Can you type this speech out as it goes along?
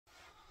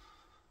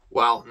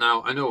Well,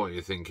 now I know what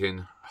you're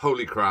thinking.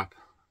 Holy crap,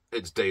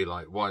 it's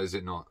daylight. Why is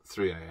it not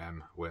 3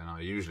 AM when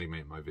I usually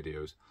make my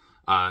videos?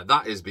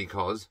 That is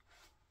because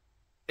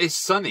it's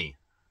sunny.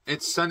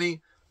 It's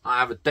sunny. I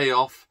have a day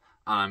off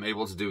and I'm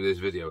able to do this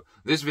video.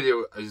 This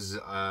video has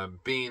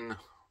been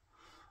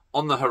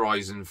on the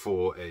horizon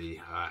for a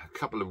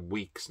couple of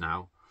weeks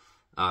now.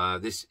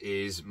 This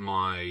is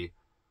my...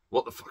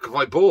 What the fuck have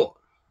I bought?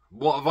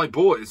 What have I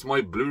bought? It's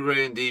my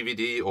Blu-ray and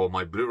DVD, or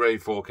my Blu-ray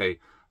 4K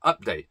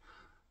update.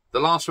 The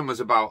last one was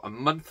about a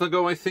month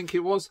ago, I think it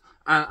was.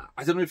 And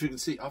I don't know if you can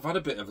see, I've had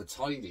a bit of a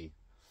tidy.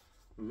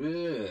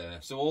 Yeah.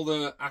 So all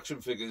the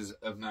action figures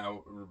have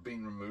now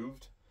been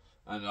removed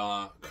and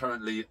are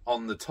currently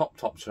on the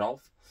top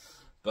shelf.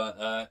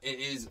 But it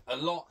is a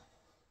lot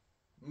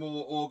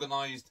more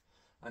organised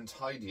and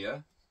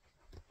tidier.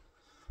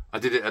 I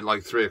did it at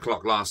like 3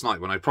 o'clock last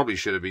night when I probably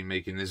should have been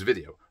making this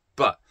video.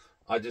 But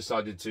I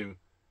decided to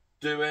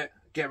do it,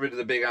 get rid of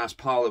the big ass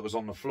pile that was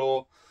on the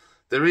floor.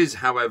 There is,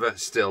 however,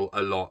 still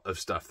a lot of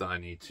stuff that I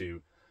need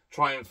to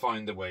try and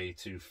find a way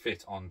to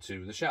fit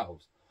onto the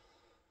shelves.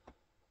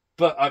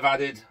 But I've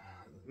added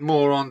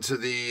more onto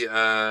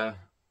the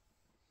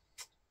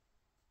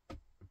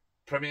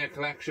Premier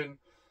Collection,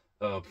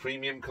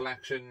 Premium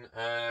Collection,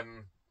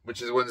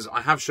 which are the ones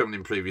I have shown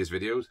in previous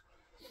videos.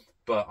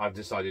 But I've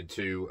decided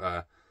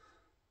to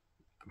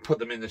put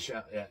them in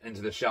the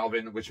into the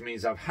shelving, which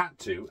means I've had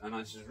to, and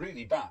this is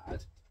really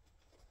bad,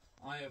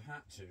 I have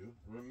had to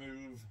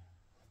remove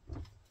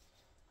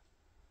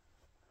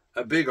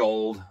a big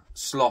old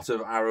slot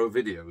of Arrow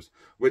videos,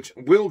 which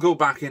will go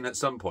back in at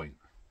some point.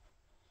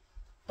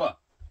 But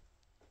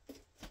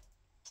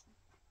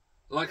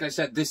like I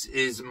said, this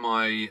is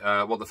my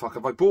what the fuck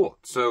have I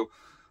bought? So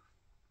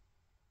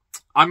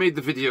I made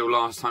the video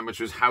last time,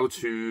 which was how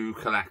to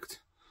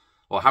collect,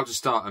 or how to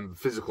start a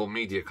physical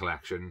media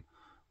collection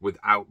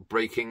without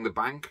breaking the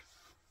bank.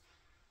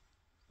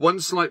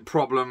 One slight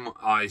problem,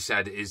 I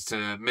said, is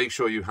to make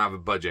sure you have a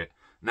budget.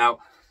 Now,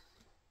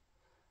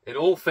 in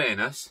all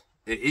fairness,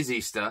 it is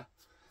Easter,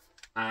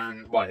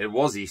 and, well, it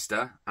was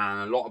Easter,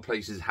 and a lot of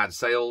places had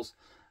sales,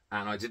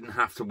 and I didn't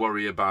have to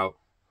worry about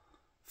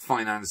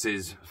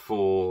finances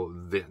for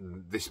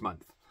this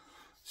month.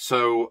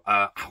 So,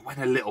 I went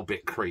a little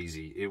bit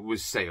crazy. It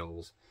was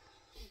sales.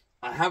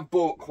 I have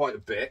bought quite a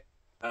bit.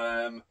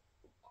 I'm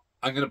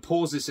going to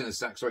pause this in a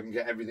sec so I can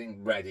get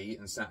everything ready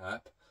and set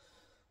up.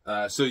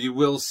 So you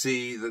will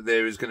see that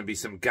there is going to be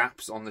some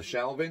gaps on the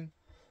shelving,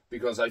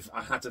 because I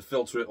had to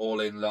filter it all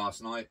in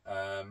last night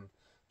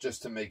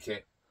just to make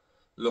it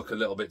look a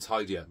little bit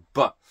tidier.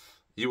 But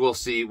you will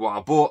see what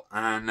I bought,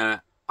 and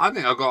I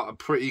think I got a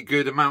pretty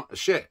good amount of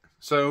shit.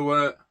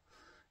 So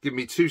give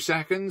me 2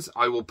 seconds,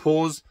 I will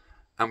pause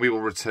and we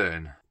will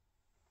return.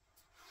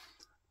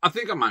 I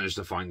think I managed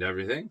to find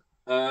everything.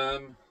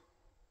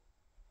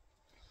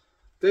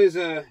 There's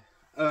a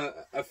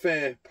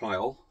fair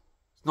pile.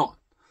 It's not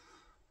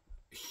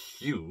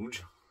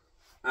huge.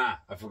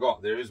 Ah, I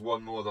forgot. There is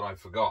one more that I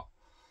forgot.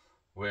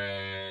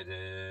 Where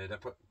did I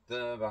put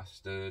the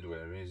bastard?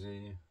 Where is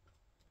he?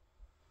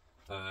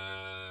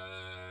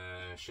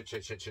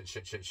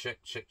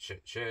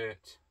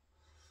 Shit.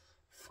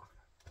 Fuck.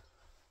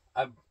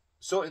 I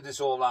sorted this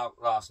all out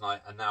last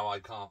night, and now I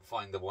can't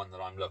find the one that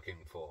I'm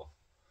looking for.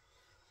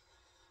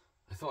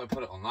 I thought I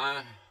put it on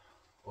there.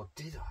 Or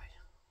did I?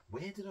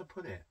 Where did I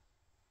put it?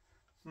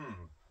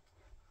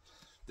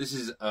 This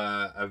is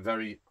a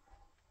very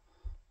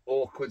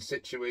awkward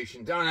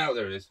situation. Down out,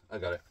 there it is. I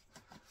got it.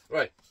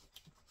 Right.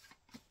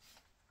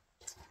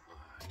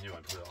 I knew I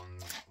put it on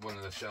one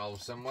of the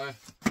shelves somewhere.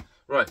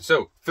 Right,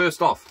 so,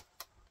 first off,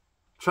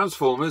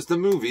 Transformers, the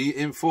movie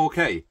in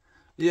 4K.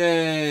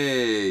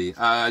 Yay!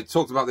 I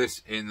talked about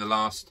this in the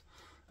last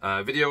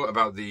video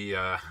about the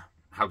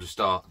how to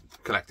start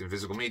collecting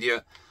physical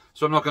media.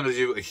 So I'm not going to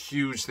do a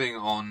huge thing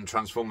on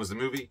Transformers the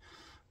movie,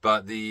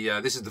 but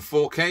this is the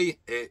 4K.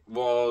 It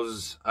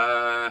was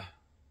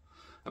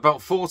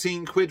about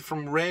 14 quid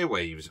from Rare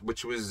Waves,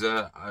 which was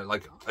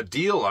like a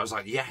deal. I was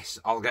like, yes,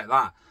 I'll get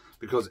that,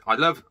 because I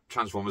love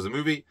Transformers the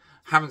movie.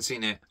 Haven't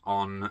seen it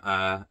on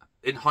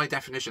in high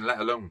definition, let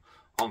alone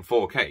on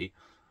 4K.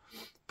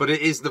 But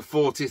it is the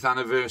 40th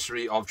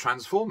anniversary of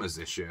Transformers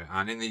this year,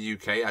 and in the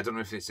UK, I don't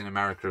know if it's in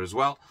America as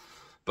well,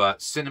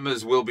 but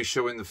cinemas will be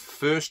showing the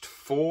first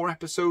 4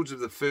 episodes of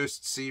the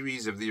first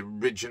series of the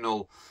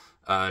original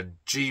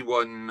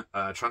G1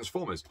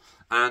 Transformers.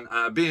 And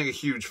being a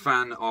huge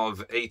fan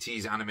of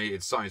 80s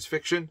animated science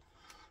fiction,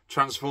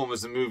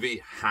 Transformers the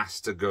movie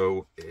has to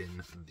go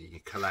in the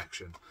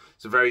collection.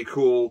 It's a very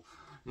cool,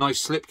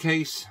 nice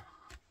slipcase.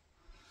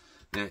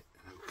 It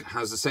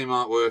has the same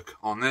artwork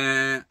on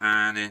there,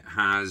 and it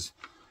has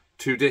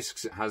 2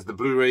 discs. It has the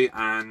Blu-ray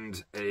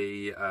and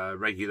a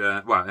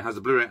regular, well, it has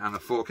the Blu-ray and the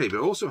 4K, but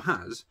it also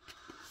has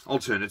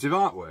alternative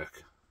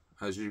artwork,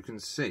 as you can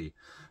see.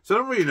 So I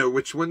don't really know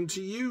which one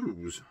to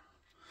use.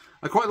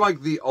 I quite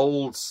like the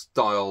old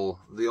style,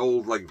 the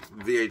old like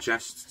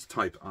VHS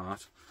type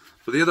art,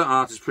 but the other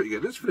art is pretty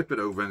good. Let's flip it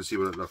over and see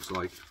what it looks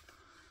like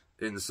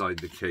inside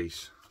the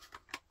case.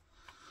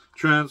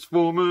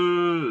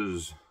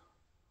 Transformers!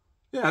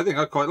 Yeah, I think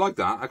I quite like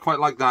that. I quite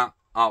like that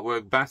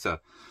artwork better.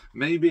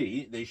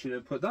 Maybe they should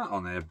have put that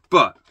on there.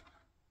 But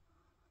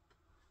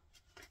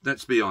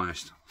let's be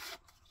honest.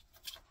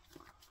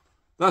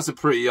 That's a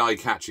pretty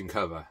eye-catching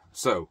cover.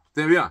 So,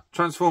 there we are.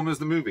 Transformers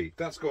the movie.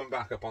 That's going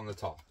back up on the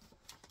top.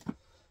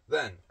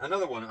 Then,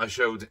 another one I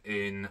showed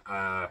in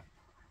the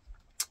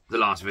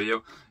last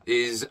video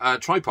is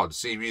Tripod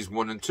Series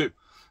 1 and 2.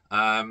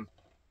 I'm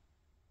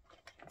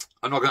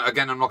not going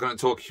to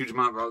talk a huge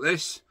amount about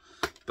this.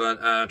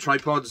 But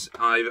Tripods,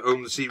 I've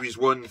owned the Series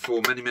 1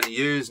 for many, many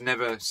years.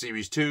 Never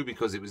Series 2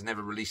 because it was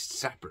never released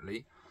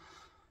separately.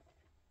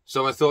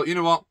 So I thought, you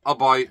know what? I'll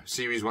buy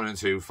Series 1 and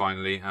 2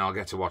 finally, and I'll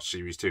get to watch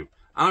Series 2.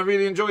 And I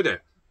really enjoyed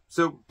it.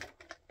 So,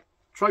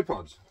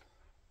 Tripods.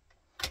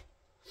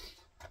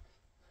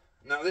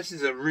 Now, this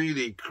is a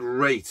really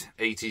great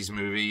 80s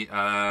movie.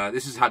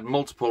 This has had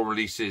multiple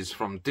releases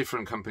from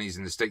different companies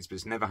in the States, but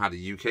it's never had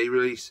a UK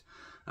release.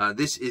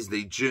 This is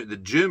the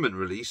German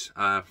release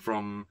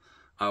from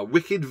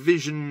Wicked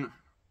Vision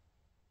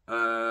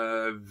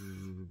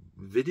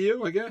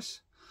video, I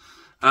guess.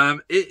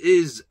 It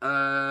is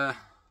The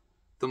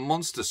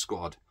Monster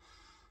Squad,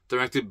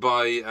 directed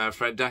by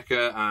Fred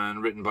Dekker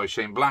and written by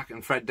Shane Black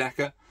and Fred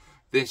Dekker.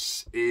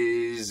 This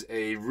is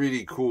a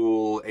really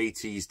cool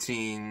 80s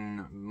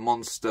teen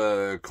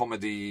monster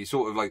comedy,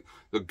 sort of like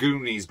the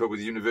Goonies, but with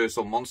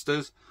Universal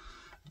monsters.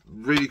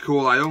 Really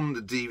cool. I own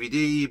the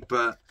DVD,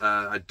 but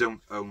I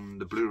don't own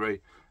the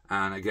Blu-ray.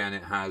 And again,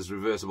 it has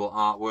reversible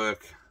artwork,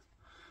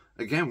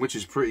 again, which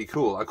is pretty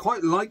cool. I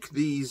quite like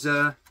these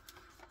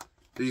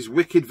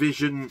Wicked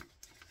Vision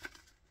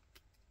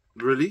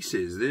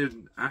releases. They're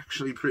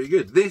actually pretty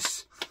good.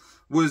 This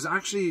was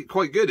actually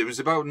quite good. It was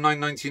about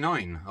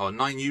 €9.99 or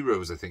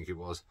 €9, I think it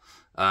was,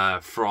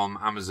 from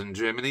Amazon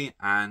Germany.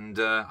 And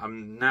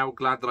I'm now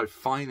glad that I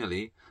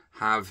finally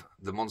have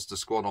the Monster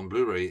Squad on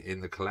Blu-ray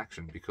in the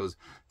collection, because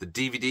the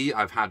DVD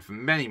I've had for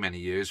many, many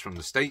years from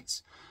the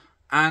States,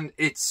 and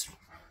it's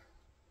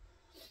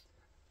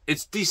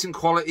decent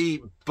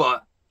quality,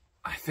 but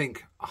I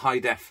think a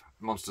high-def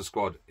Monster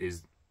Squad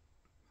is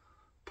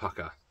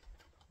pucker.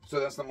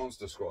 So that's the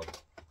Monster Squad.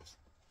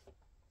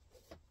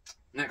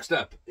 Next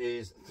up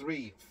is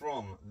 3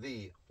 from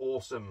the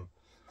awesome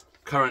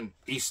current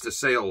Easter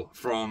sale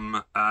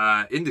from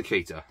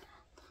Indicator.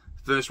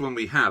 First one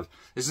we have,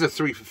 this is a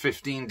 3 for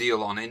 15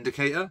 deal on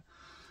Indicator.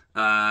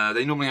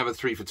 They normally have a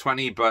 3 for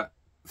 20, but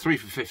 3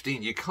 for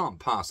 15, you can't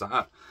pass that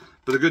up.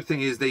 But the good thing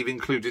is they've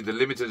included the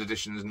limited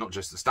editions, not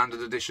just the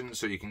standard edition,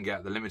 so you can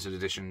get the limited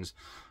editions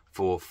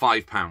for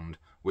 £5,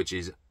 which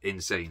is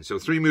insane. So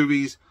 3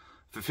 movies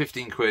for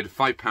 15 quid,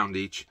 £5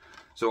 each.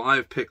 So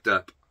I've picked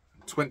up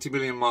 20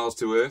 Million Miles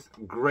to Earth,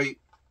 great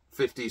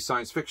 50s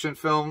science fiction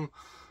film.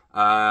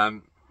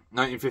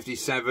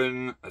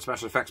 1957,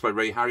 special effects by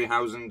Ray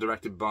Harryhausen,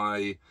 directed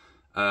by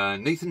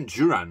Nathan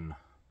Duran.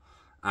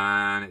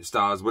 And it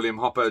stars William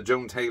Hopper,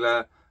 Joan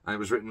Taylor, and it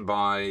was written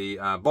by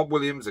Bob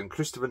Williams and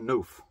Christopher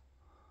Noth.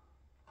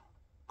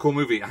 Cool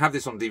movie. I have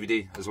this on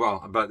DVD as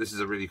well, but this is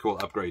a really cool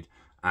upgrade.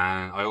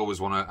 And I always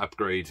want to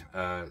upgrade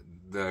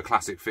the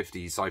classic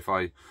 50s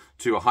sci-fi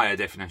to a higher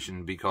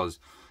definition, because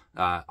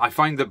I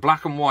find that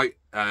black and white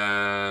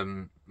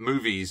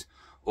movies,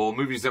 or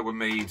movies that were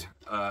made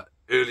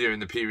earlier in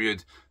the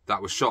period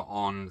that was shot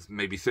on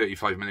maybe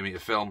 35mm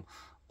film,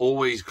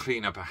 always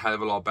clean up a hell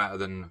of a lot better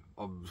than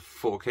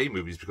 4K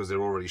movies, because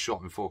they're already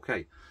shot in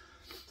 4K.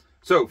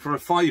 So for a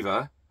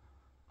 £5,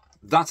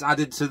 that's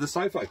added to the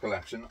sci-fi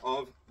collection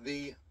of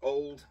the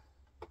old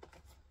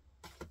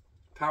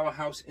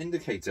Powerhouse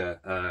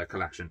Indicator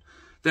collection.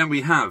 Then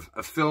we have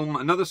a film,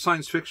 another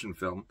science fiction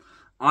film.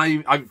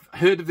 I've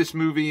heard of this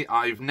movie.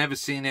 I've never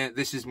seen it.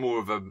 This is more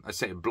of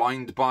a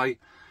blind buy,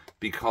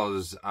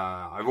 because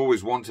I've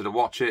always wanted to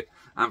watch it.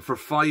 And for a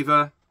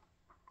 £5,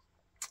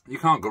 you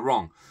can't go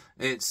wrong.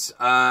 It's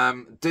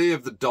Day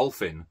of the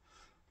Dolphin,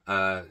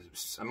 a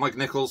Mike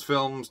Nichols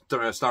film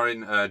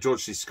starring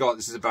George C. Scott.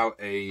 This is about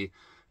a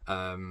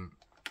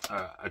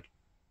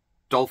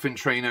dolphin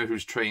trainer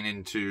who's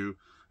training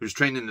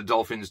the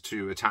dolphins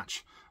to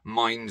attach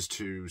mines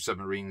to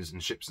submarines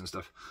and ships and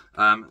stuff.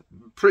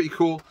 Pretty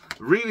cool.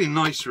 Really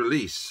nice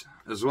release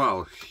as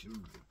well.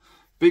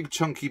 Big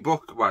chunky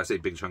book. Well, I say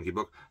big chunky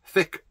book.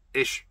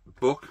 Thick-ish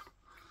book.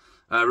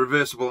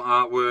 Reversible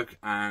artwork,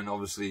 and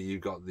obviously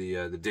you've got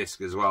the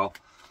disc as well.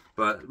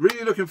 But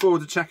really looking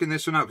forward to checking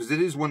this one out, because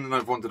it is one that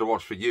I've wanted to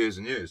watch for years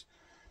and years.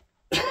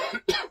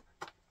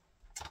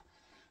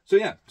 So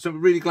yeah, so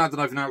I'm really glad that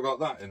I've now got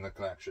that in the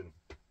collection.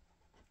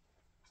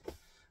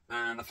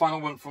 And the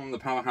final one from the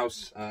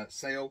Powerhouse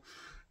sale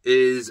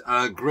is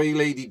Grey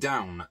Lady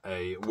Down,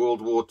 a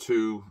World War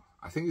II,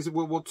 I think it's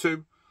World War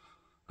II?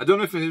 I don't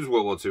know if it is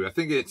World War II. I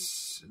think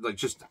it's like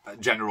just a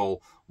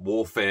general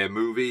warfare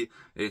movie.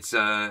 It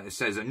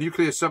says, a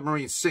nuclear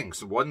submarine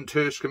sinks, one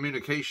terse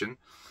communication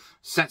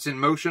sets in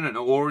motion an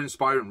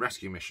awe-inspiring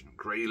rescue mission.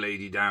 Grey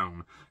Lady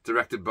Down,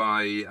 directed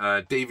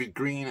by David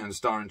Green and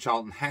starring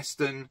Charlton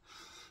Heston,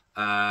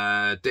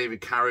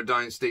 David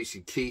Carradine,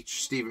 Stacey Keach,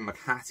 Stephen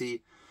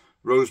McHattie,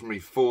 Rosemary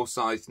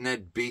Forsyth,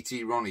 Ned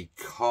Beatty, Ronnie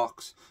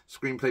Cox.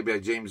 Screenplay by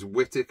James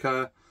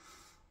Whittaker.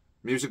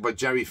 Music by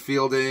Jerry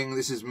Fielding.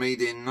 This is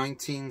made in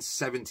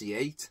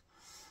 1978.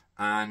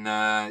 And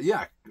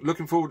yeah,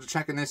 looking forward to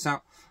checking this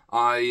out.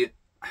 I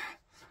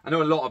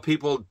know a lot of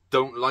people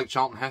don't like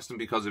Charlton Heston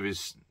because of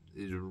his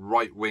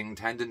right-wing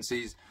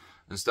tendencies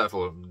and stuff,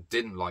 or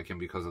didn't like him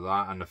because of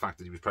that, and the fact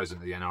that he was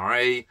president of the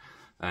NRA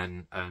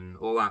and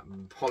all that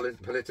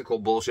political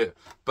bullshit.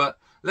 But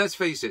let's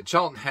face it,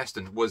 Charlton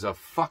Heston was a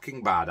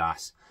fucking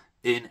badass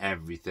in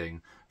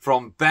everything.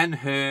 From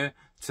Ben-Hur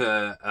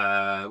to,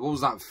 what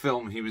was that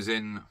film he was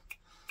in?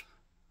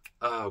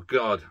 Oh,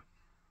 God.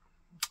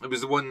 It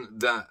was the one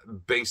that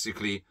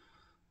basically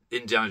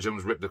Indiana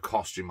Jones ripped the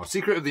costume off.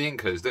 Secret of the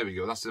Incas. There we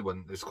go. That's the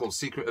one. It's called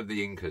Secret of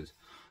the Incas,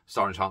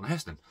 starring Charlton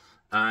Heston.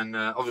 And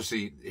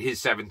obviously his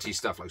 70s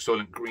stuff like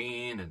Soylent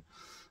Green and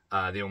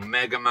the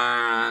Omega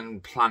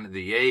Man, Planet of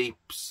the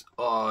Apes.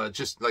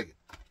 Just like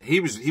he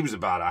was a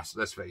badass.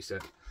 Let's face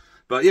it.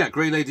 But yeah,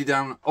 Grey Lady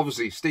Down.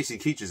 Obviously Stacey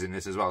Keach is in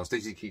this as well.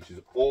 Stacey Keach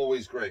is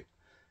always great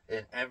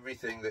in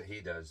everything that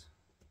he does.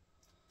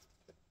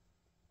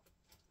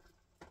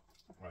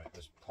 Right,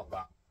 let's pop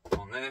that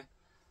on there.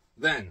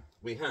 Then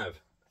we have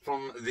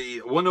from the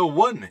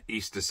 101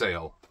 Easter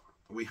sale,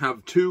 we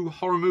have 2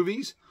 horror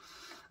movies.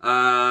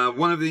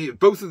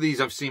 Both of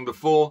these I've seen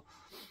before,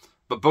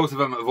 but both of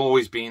them have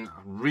always been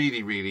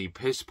really, really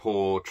piss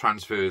poor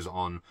transfers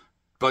on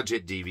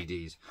budget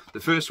DVDs. The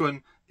first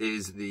one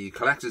is the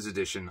collector's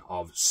edition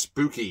of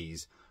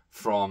Spookies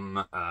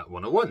from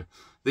 101.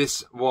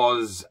 This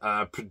was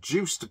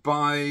produced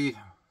by,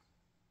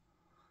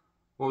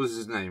 what was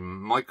his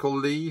name? Michael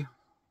Lee.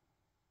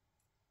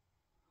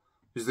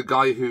 Who's the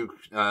guy who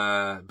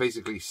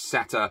basically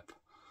set up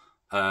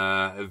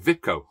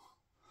Vipco.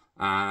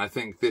 I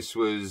think this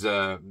was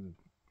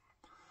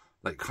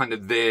like kind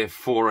of their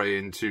foray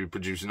into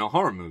producing a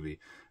horror movie.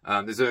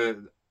 There's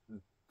a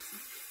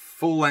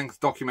full-length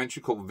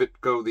documentary called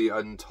Vipco, The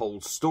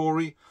Untold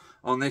Story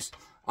on this.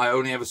 I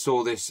only ever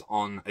saw this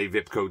on a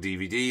Vipco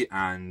DVD,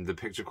 and the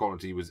picture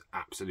quality was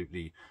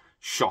absolutely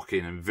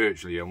shocking and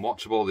virtually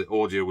unwatchable. The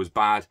audio was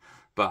bad.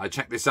 But I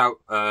checked this out,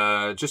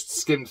 just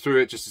skimmed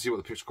through it just to see what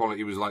the picture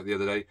quality was like the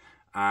other day,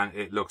 and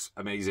it looks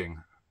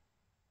amazing.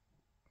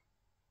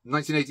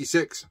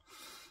 1986.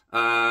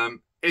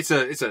 It's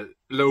a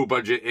low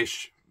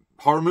budget-ish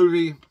horror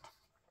movie.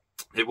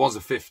 It was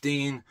a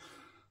 15.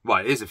 Well,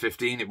 it is a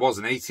 15. It was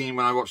an 18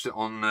 when I watched it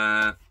on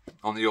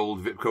the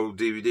old Vipco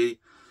DVD.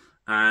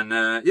 And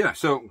yeah,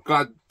 so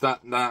glad that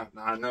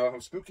I now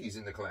have Spookies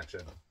in the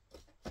collection.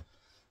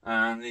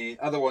 And the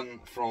other one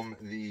from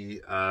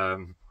the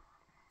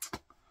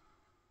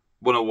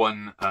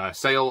 101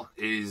 sale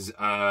is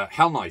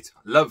Hell Night.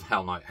 Love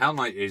Hell Night. Hell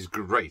Night is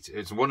great.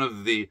 It's one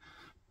of the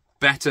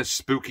better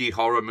spooky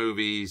horror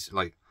movies.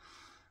 Like,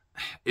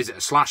 is it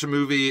a slasher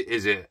movie?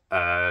 Is it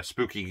a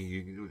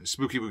spooky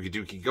wookie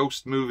dookie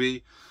ghost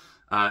movie?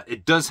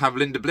 It does have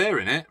Linda Blair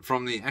in it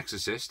from The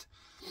Exorcist.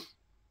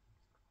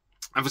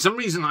 And for some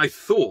reason I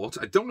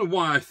don't know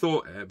why I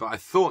thought it, but I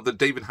thought that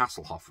David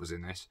Hasselhoff was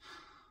in this.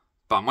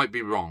 But I might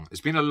be wrong.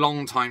 It's been a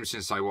long time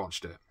since I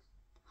watched it.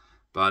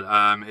 But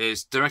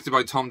it's directed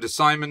by Tom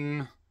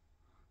DeSimone,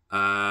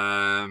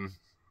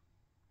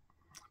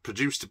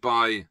 produced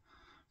by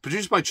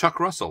Chuck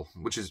Russell,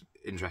 which is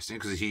interesting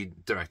because he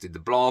directed The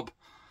Blob,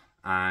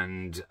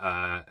 and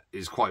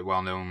is quite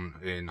well known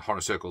in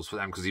horror circles for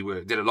them because he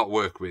did a lot of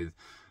work with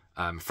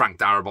Frank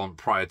Darabont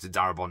prior to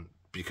Darabont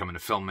becoming a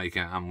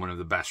filmmaker and one of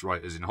the best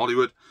writers in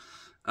Hollywood.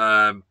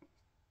 Good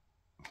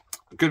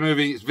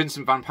movie. It's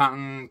Vincent Van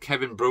Patten,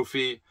 Kevin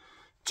Brophy,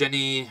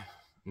 Jenny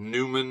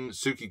Newman,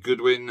 Suki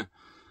Goodwin,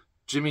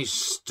 Jimmy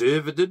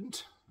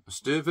Sturtevant.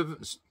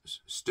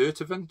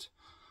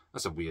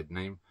 That's a weird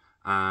name.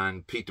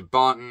 And Peter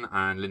Barton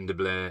and Linda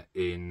Blair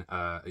in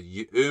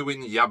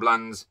Irwin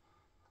Yablans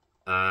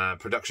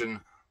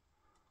production.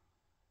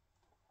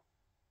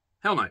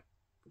 Hell Night.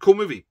 Cool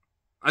movie.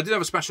 I did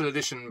have a special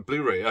edition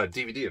Blu-ray,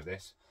 DVD of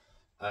this,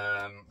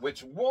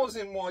 which was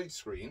in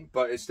widescreen,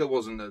 but it still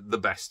wasn't the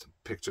best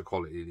picture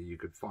quality that you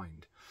could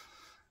find.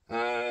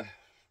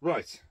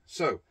 Right,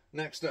 so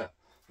next up,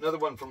 another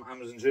one from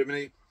Amazon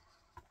Germany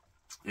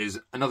is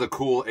another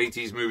cool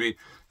 80s movie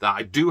that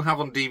I do have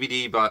on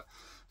DVD, but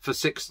for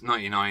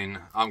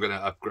 $6.99 I'm going to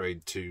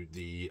upgrade to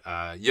the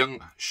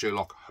Young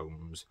Sherlock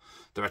Holmes,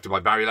 directed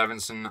by Barry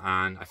Levinson,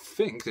 and I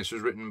think this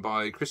was written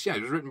by Chris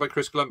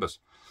Columbus.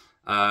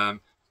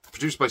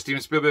 Produced by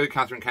Steven Spielberg,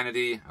 Kathleen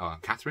Kennedy,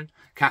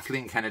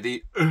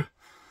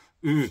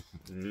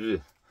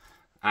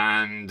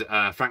 and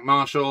Frank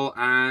Marshall,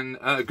 and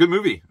a good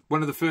movie. One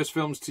of the first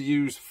films to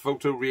use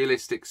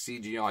photorealistic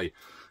CGI,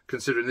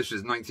 considering this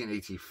was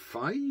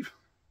 1985?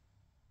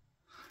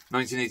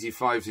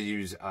 1985 to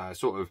use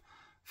sort of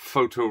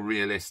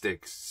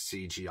photorealistic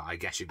CGI. I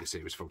guess you could say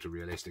it was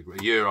photorealistic.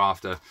 A year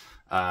after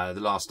The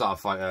Last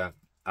Starfighter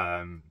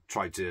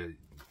tried to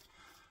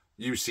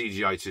use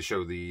CGI to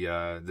show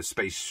the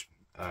space,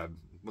 what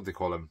do they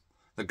call them?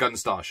 The gun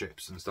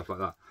starships and stuff like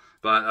that.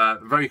 But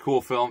very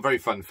cool film, very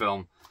fun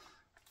film.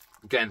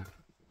 Again,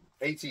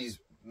 80s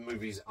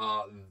movies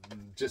are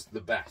just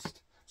the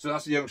best. So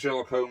that's Young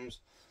Sherlock Holmes.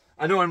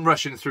 I know I'm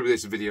rushing through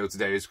this video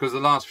today. It's because the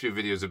last few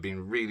videos have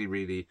been really,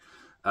 really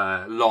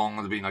long.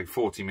 They've been like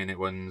 40-minute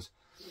ones.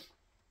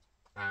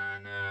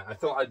 And I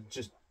thought I'd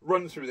just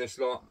run through this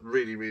lot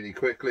really, really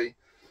quickly.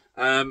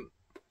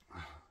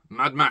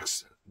 Mad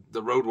Max,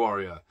 The Road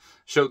Warrior.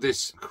 Showed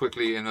this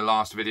quickly in the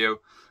last video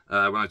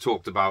when I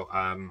talked about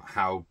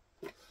how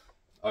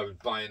I was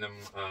buying them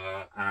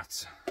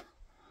at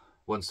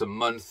once a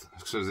month.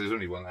 So there's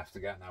only one left to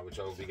get now, which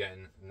I will be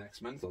getting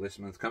next month, or this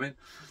month coming.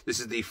 This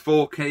is the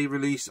 4K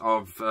release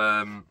of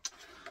The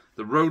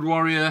Road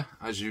Warrior.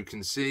 As you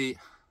can see,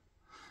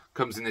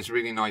 comes in this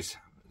really nice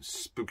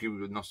spooky,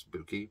 not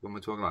spooky, what am I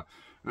talking about?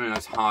 Really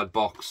nice hard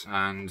box,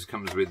 and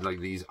comes with like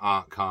these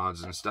art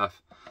cards and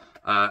stuff.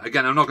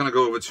 Again, I'm not going to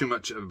go over too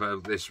much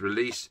about this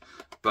release,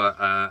 but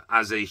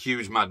as a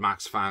huge Mad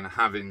Max fan,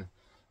 having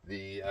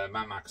the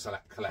Mad Max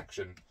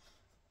collection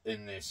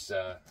in this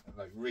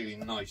like really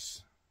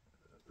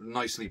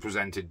nicely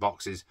presented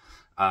boxes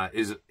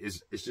is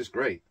just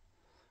great.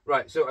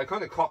 Right, so I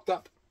kind of cocked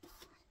up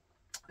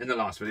in the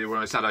last video where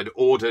I said I'd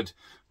ordered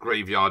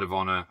Graveyard of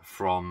Honor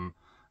from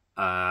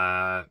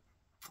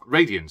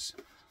Radiance.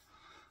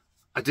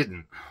 I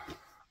didn't.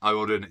 I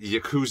ordered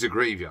Yakuza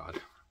Graveyard.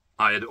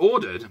 I had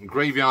ordered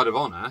Graveyard of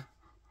Honor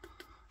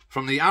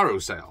from the Arrow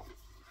sale,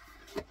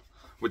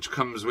 which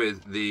comes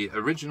with the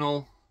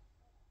original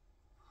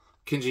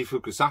Kinji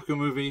Fukasaku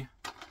movie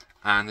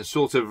and the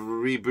sort of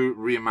reboot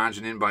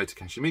reimagining by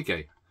Takeshi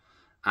Miike.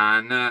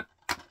 And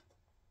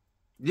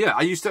yeah,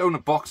 I used to own a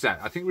box set.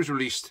 I think it was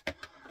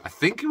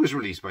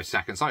released by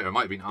Second Sight, or it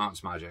might have been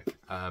Arts Magic,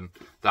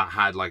 that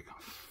had like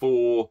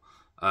 4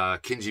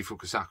 Kinji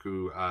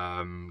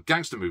Fukasaku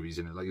gangster movies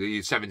in it, like the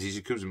 70s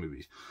Yakuza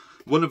movies.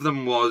 One of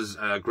them was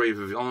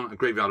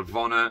Graveyard of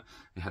Honor.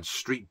 It had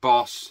Street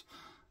Boss.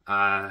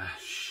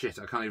 Shit,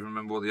 I can't even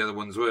remember what the other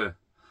ones were.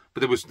 But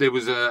there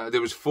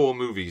was 4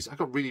 movies. I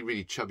got really,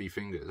 really chubby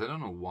fingers. I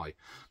don't know why,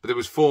 but there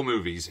was 4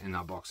 movies in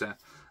that box set,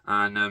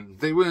 and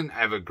they weren't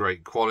ever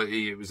great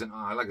quality. It was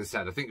like I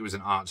said, I think it was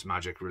an Arts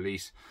Magic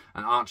release,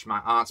 and Arts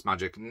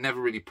Magic never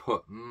really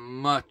put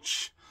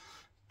much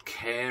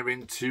care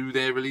into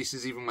their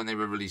releases, even when they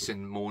were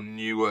releasing more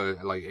newer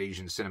like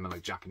Asian cinema,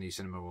 like Japanese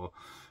cinema or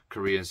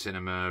Korean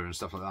cinema and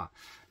stuff like that.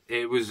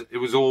 It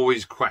was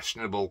always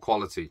questionable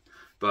quality.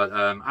 But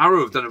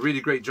Arrow have done a really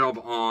great job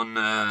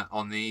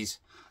on these.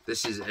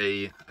 This is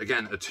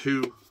again a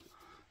two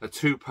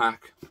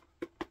pack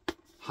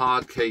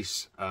hard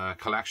case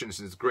collection. This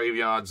is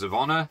Graveyards of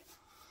Honor.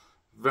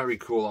 Very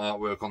cool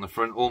artwork on the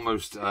front,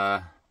 almost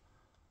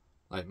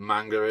like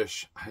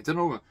manga-ish. I don't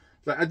know.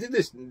 Like, I did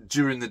this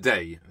during the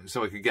day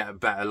so I could get a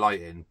better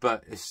lighting,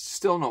 but it's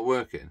still not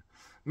working.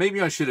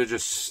 Maybe I should have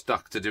just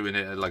stuck to doing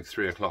it at like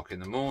 3 o'clock in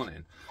the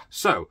morning.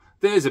 So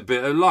there's a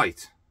bit of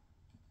light,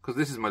 because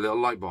this is my little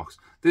light box.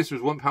 This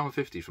was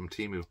 £1.50 from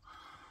Temu.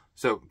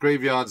 So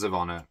Graveyards of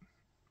Honor,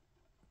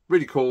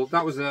 really cool.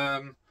 That was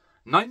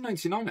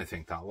 $9.99, I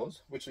think that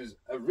was, which is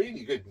a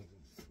really good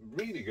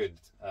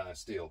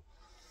steal.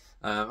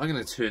 I'm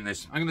going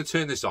to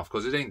turn this off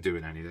because it ain't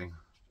doing anything.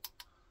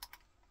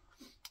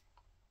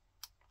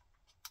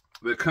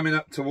 We're coming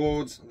up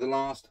towards the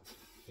last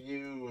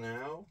few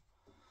now.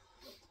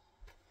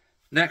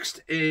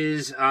 Next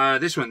is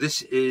this one.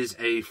 This is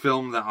a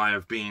film that I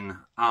have been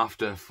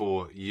after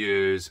for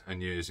years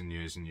and years and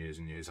years and years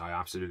and years. I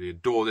absolutely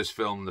adore this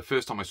film. The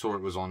first time I saw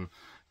it was on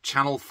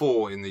Channel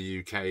 4 in the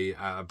UK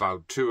at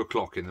about 2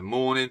 o'clock in the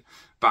morning,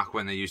 back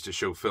when they used to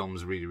show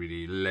films really,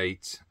 really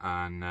late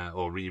and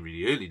or really,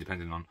 really early,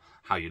 depending on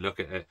how you look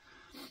at it.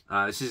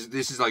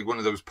 This is like one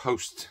of those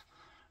post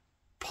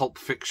Pulp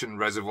Fiction,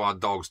 Reservoir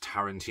Dogs,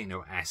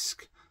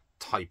 Tarantino-esque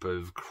type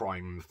of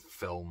crime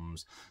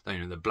films, you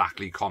know, the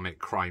Blackley comic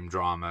crime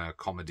drama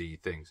comedy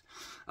things.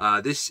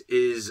 This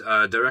is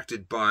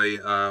directed by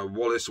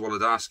Wallace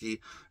Wolodarski,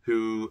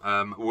 who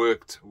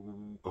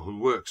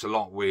works a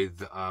lot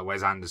with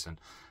Wes Anderson,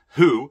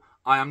 who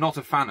I am not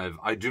a fan of.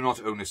 I do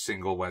not own a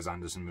single Wes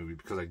Anderson movie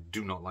because I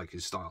do not like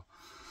his style.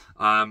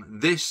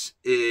 This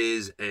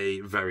is a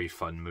very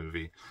fun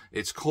movie.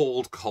 It's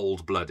called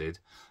Cold Blooded.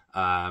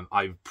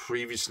 I've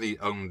previously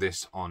owned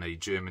this on a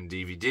German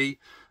DVD.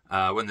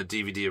 When the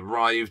DVD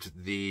arrived,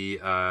 the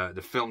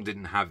film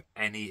didn't have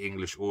any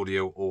English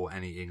audio or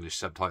any English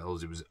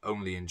subtitles. It was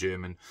only in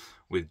German,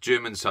 with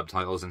German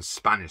subtitles and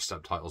Spanish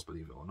subtitles,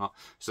 believe it or not.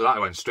 So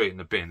that went straight in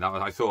the bin.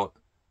 I thought,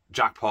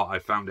 jackpot, I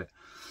found it.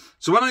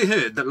 So when I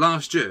heard that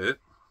last year,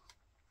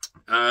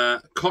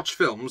 Koch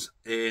Films,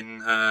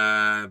 in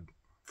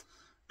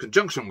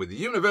conjunction with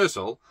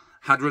Universal,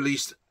 had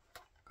released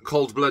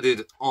Cold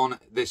Blooded on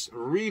this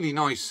really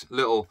nice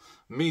little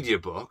media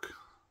book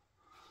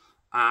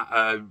at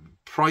a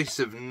price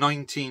of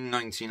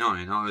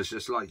 $19.99, I was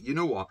just like, you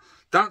know what,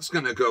 that's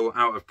going to go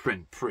out of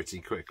print pretty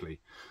quickly.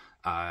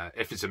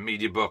 If it's a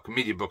media book,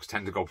 media books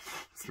tend to go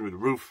through the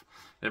roof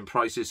in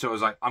prices. So I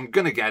was like, I'm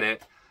going to get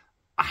it.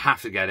 I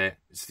have to get it.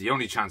 It's the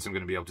only chance I'm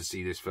going to be able to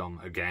see this film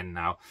again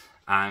now.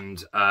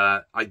 And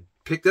I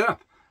picked it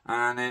up.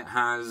 and it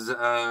has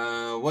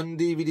one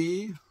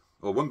DVD,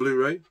 or one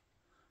Blu-ray,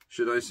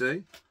 should I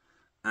say,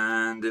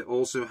 and it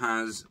also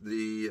has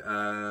the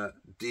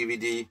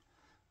DVD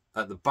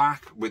at the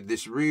back with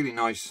this really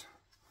nice,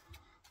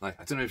 like,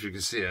 I don't know if you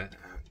can see it,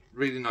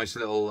 really nice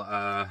little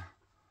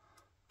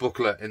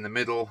booklet in the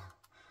middle.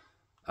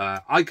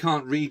 I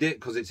can't read it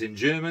because it's in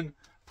German,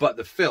 but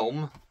the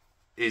film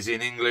is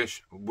in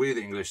English with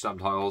English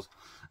subtitles,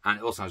 and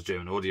it also has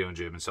German audio and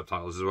German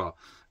subtitles as well.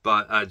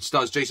 But it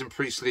stars Jason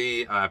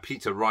Priestley,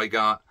 Peter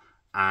Reigart,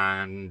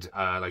 and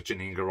like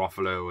Janine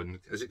Garofalo, and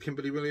is it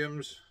Kimberly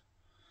Williams?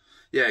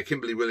 Yeah,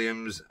 Kimberly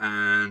Williams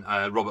and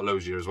Robert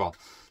Loggia as well.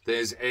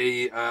 There's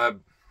a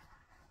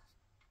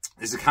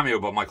cameo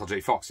by Michael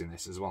J. Fox in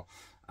this as well,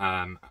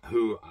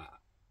 who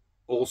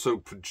also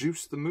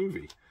produced the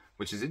movie,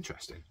 which is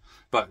interesting.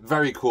 But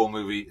very cool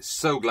movie.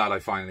 So glad I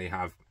finally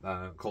have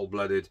Cold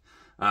Blooded.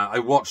 I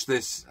watched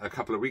this a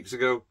couple of weeks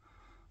ago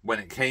when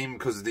it came,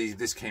 because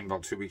this came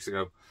about 2 weeks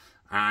ago,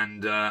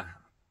 and I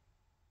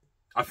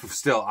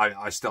still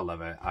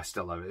love it. I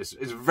still love it.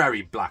 It's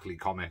very Blackley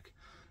comic,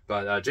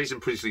 but Jason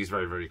Priestley is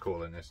very, very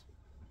cool in this.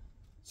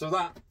 So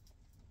that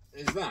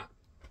is that.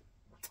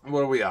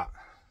 Where are we at?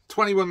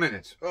 21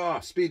 minutes. Oh,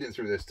 speeding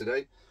through this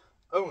today.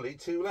 Only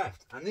 2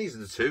 left, and these are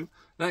the 2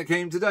 that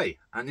came today,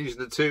 and these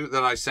are the 2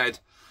 that I said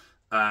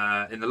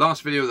in the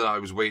last video that I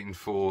was waiting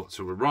for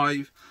to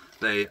arrive.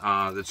 They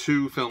are the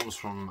 2 films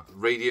from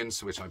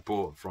Radiance, which I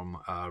bought from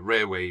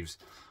Rare Waves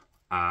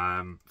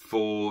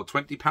for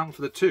 £20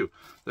 for the 2.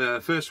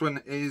 The first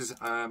one is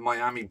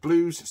Miami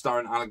Blues,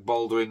 starring Alec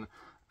Baldwin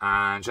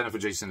and Jennifer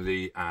Jason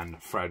Leigh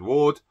and Fred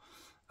Ward.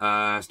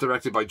 It's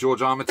directed by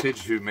George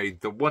Armitage, who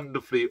made the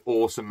wonderfully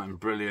awesome and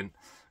brilliant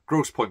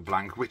Grosse Pointe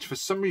Blank, which for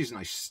some reason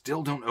I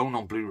still don't own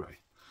on Blu-ray.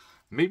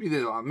 Maybe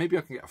I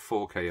can get a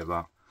 4K of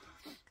that.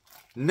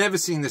 Never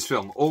seen this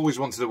film. Always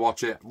wanted to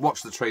watch it.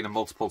 Watched the trailer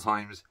multiple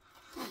times.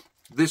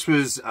 This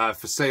was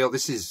for sale.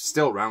 This is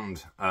still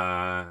around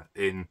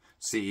in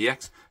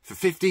CEX for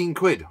 15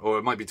 quid, or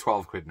it might be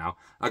 12 quid now.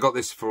 I got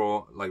this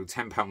for like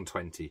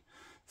 £10.20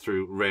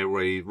 through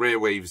Rare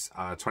Waves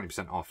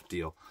 20% off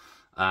deal.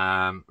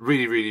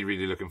 Really, really,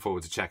 really looking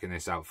forward to checking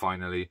this out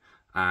finally.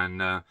 And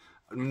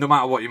no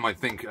matter what you might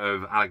think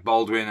of Alec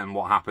Baldwin and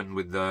what happened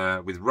with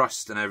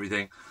Rust and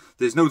everything,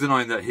 there's no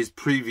denying that his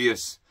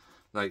previous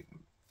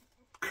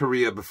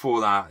career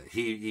before that,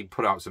 he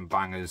put out some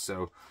bangers.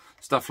 So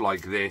stuff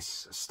like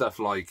this, stuff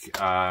like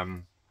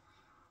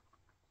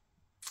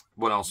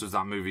what else was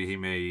that movie he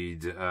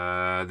made?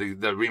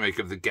 The remake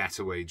of The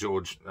Getaway.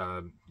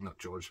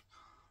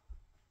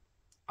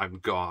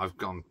 I've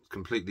gone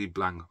completely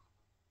blank.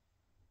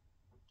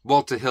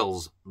 Walter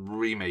Hill's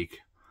remake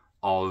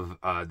of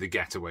The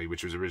Getaway,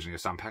 which was originally a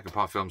Sam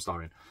Peckinpah film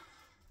starring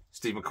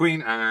Steve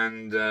McQueen,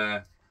 and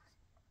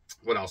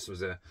what else was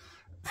there?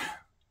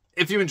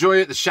 If you enjoy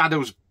it, The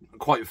Shadow's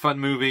quite a fun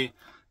movie.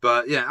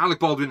 But yeah, Alec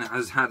Baldwin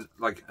has had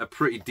like a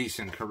pretty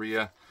decent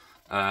career.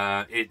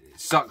 It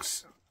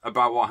sucks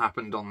about what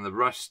happened on the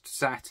Rust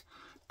set,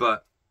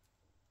 but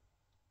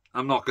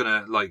I'm not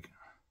gonna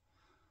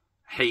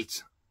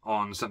hate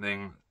on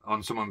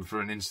someone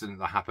for an incident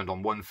that happened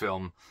on one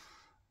film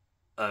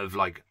of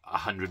like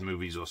 100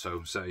 movies or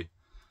so, say.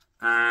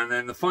 And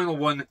then the final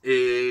one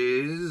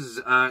is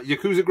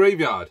Yakuza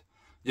Graveyard.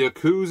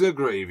 Yakuza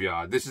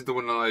Graveyard. This is the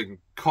one that I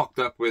cocked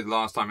up with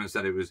last time and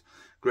said it was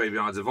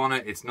Graveyards of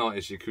Honor. It's not,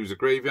 it's Yakuza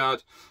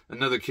Graveyard.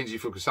 Another Kinji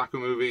Fukasaku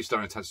movie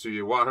starring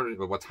Tatsuya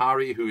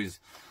Watari, who is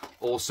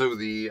also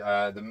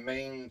the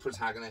main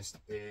protagonist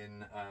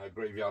in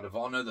Graveyard of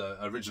Honor,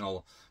 the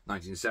original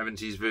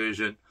 1970s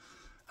version.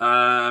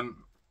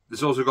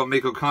 There's also got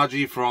Meiko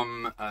Kaji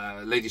from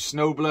Lady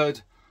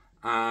Snowblood,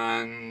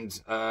 and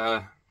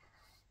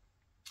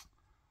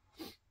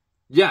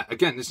yeah,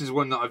 again, this is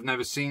one that I've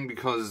never seen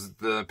because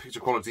the picture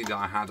quality that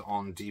I had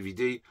on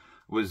DVD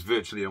was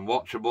virtually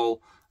unwatchable,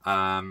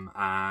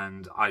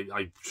 and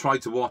I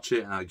tried to watch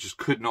it and I just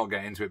could not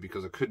get into it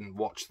because I couldn't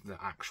watch the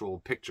actual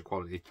picture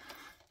quality.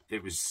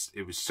 It was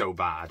so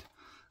bad.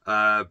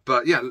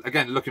 But yeah,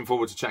 again, looking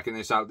forward to checking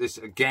this out. This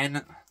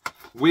again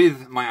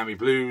with Miami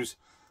Blues.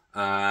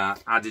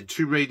 Added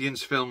 2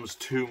 Radiance films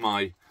to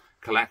my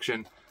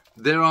collection.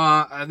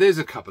 There's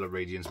a couple of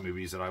Radiance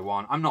movies that I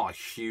want. I'm not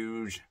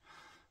hugely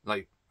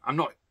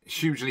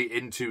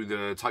into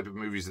the type of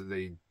movies that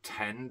they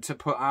tend to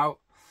put out.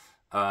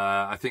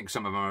 I think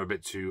some of them are a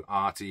bit too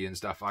arty and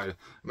stuff. I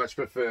much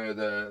prefer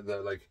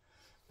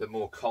the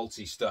more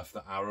culty stuff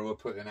that Arrow are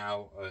putting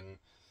out, and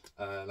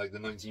like the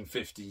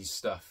 1950s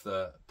stuff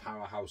that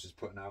Powerhouse is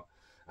putting out.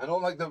 And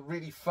all like the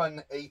really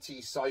fun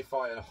 80s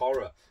sci-fi and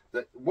horror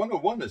that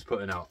 101 is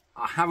putting out.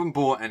 I haven't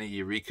bought any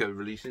Eureka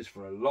releases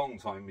for a long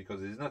time because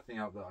there's nothing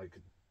out that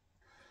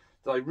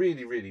I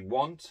really, really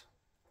want.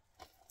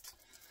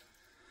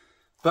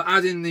 But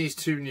adding these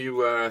 2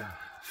 new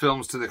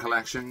films to the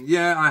collection,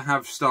 yeah, I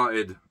have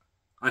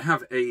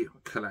a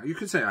collection. You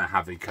could say I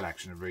have a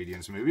collection of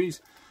Radiance movies.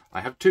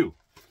 I have 2.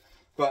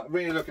 But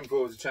really looking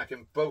forward to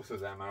checking both of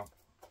them out.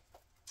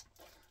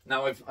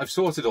 Now I've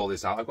sorted all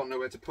this out. I've got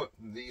nowhere to put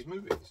these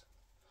movies.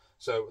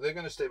 So they're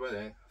going to stay by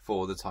there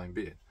for the time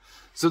being.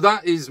 So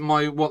that is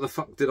my what the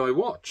fuck did I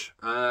watch?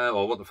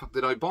 Or what the fuck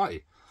did I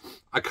buy?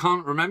 I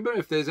can't remember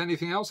if there's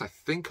anything else. I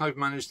think I've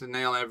managed to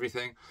nail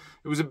everything.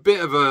 It was a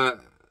bit of a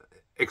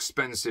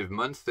expensive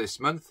month this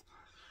month,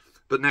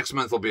 but next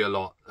month will be a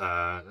lot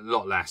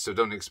less. So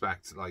don't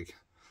expect like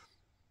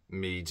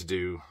me to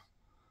do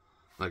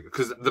like,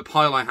 because the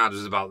pile I had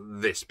was about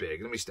this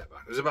big. Let me step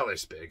back. It was about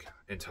this big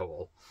in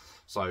total.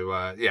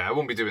 So yeah, I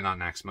won't be doing that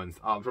next month.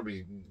 I'll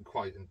probably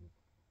quite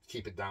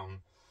keep it down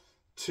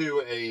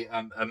to a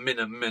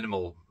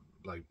minimal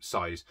like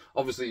size.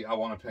 Obviously, I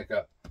want to pick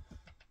up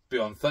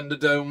Beyond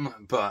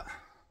Thunderdome, but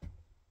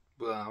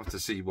we'll have to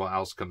see what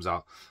else comes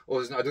out.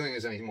 Or I don't think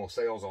there's any more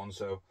sales on,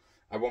 so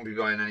I won't be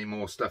buying any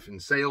more stuff in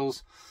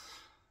sales.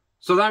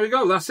 So there we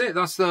go. That's it.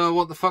 That's the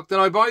what the fuck did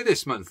I buy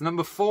this month?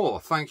 Number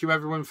 4. Thank you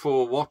everyone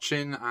for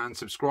watching and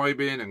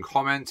subscribing and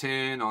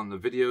commenting on the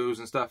videos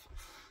and stuff.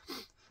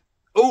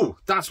 Oh,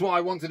 that's what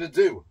I wanted to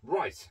do.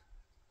 Right.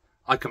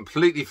 I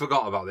completely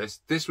forgot about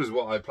this. This was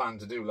what I planned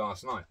to do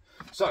last night.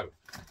 So,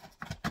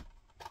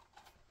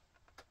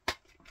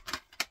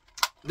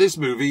 this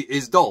movie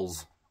is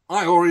Dolls.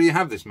 I already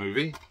have this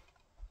movie.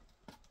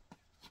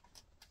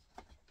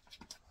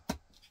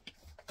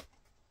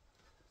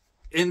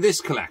 In this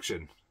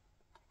collection.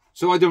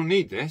 So I don't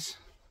need this.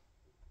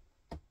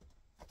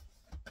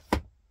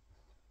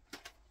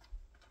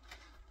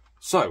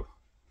 So,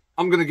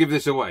 I'm going to give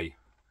this away.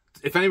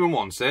 If anyone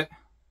wants it,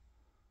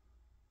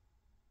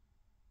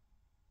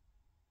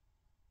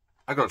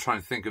 I've got to try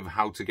and think of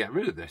how to get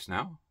rid of this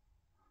now.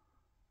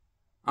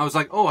 I was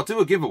like, oh, I'll do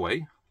a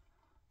giveaway,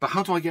 but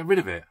how do I get rid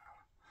of it?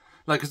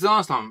 Like, because the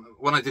last time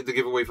when I did the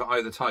giveaway for Eye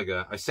of the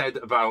Tiger, I said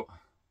about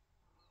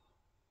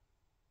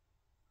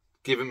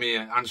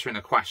answering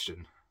a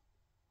question.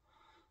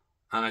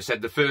 And I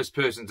said the first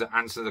person to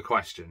answer the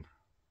question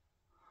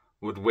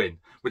would win,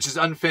 which is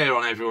unfair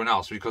on everyone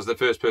else because the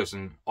first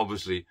person,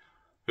 obviously,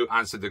 who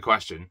answered the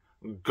question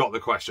got the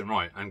question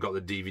right and got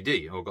the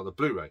DVD or got the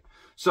Blu-ray.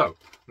 So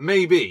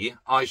maybe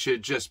I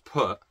should just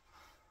put,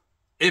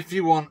 if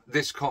you want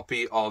this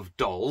copy of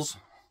Dolls,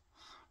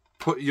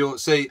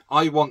 say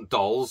I want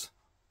Dolls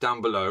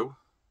down below.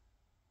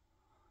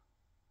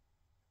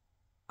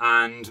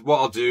 And what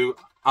I'll do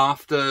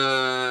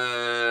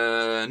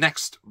after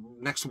next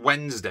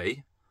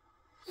Wednesday,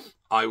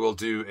 I will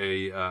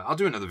do I'll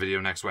do another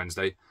video next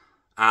Wednesday,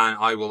 and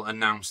I will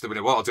announce the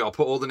winner. What I'll do, I'll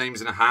put all the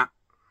names in a hat.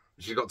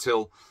 She's got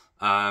till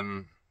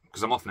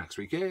because I'm off next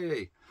week.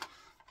 Yay!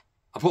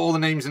 I'll put all the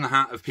names in a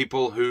hat of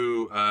people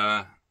who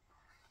have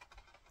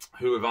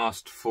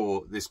asked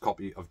for this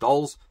copy of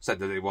Dolls, said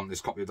that they want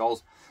this copy of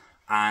Dolls,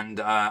 and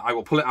I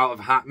will pull it out of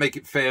a hat, make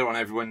it fair on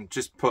everyone.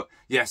 Just put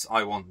yes,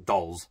 I want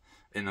Dolls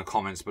in the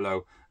comments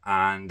below,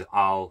 and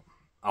I'll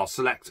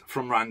select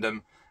from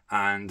random,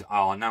 and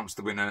I'll announce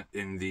the winner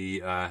in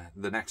the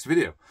next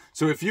video.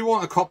 So if you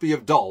want a copy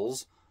of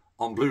Dolls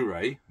on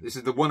Blu-ray, this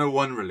is the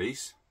 101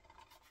 release,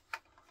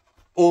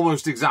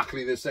 almost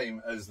exactly the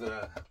same as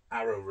the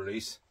Arrow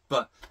release,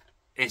 but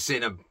it's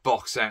in a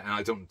box set and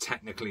I don't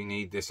technically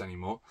need this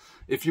anymore.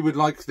 If you would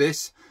like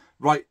this,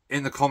 write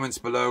in the comments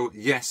below,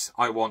 yes,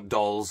 I want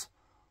Dolls,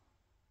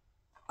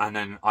 and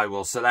then I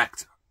will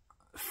select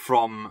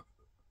from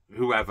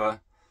whoever,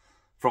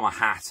 from a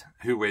hat,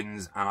 who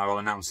wins, and I will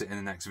announce it in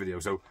the next video.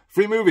 So,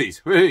 3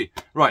 movies. Whee!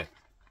 Right,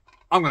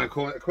 I'm going to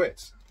call it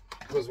quits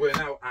because we're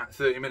now at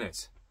 30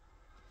 minutes.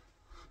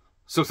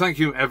 So thank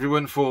you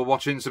everyone for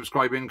watching,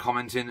 subscribing,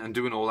 commenting, and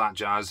doing all that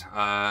jazz.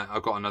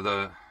 I've got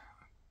another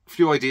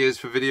few ideas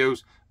for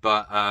videos,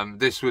 but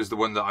this was the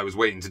one that I was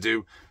waiting to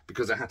do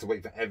because I had to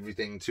wait for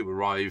everything to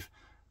arrive.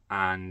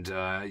 And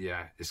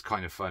yeah, it's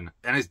kind of fun,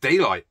 and it's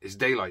daylight. It's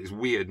daylight. It's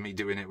weird me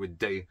doing it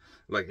with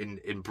like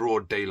in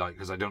broad daylight,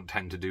 because I don't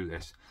tend to do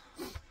this.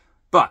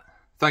 But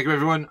thank you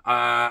everyone.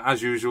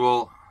 As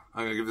usual,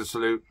 I'm gonna give the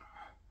salute.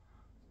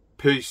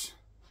 Peace.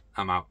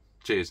 I'm out.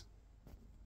 Cheers.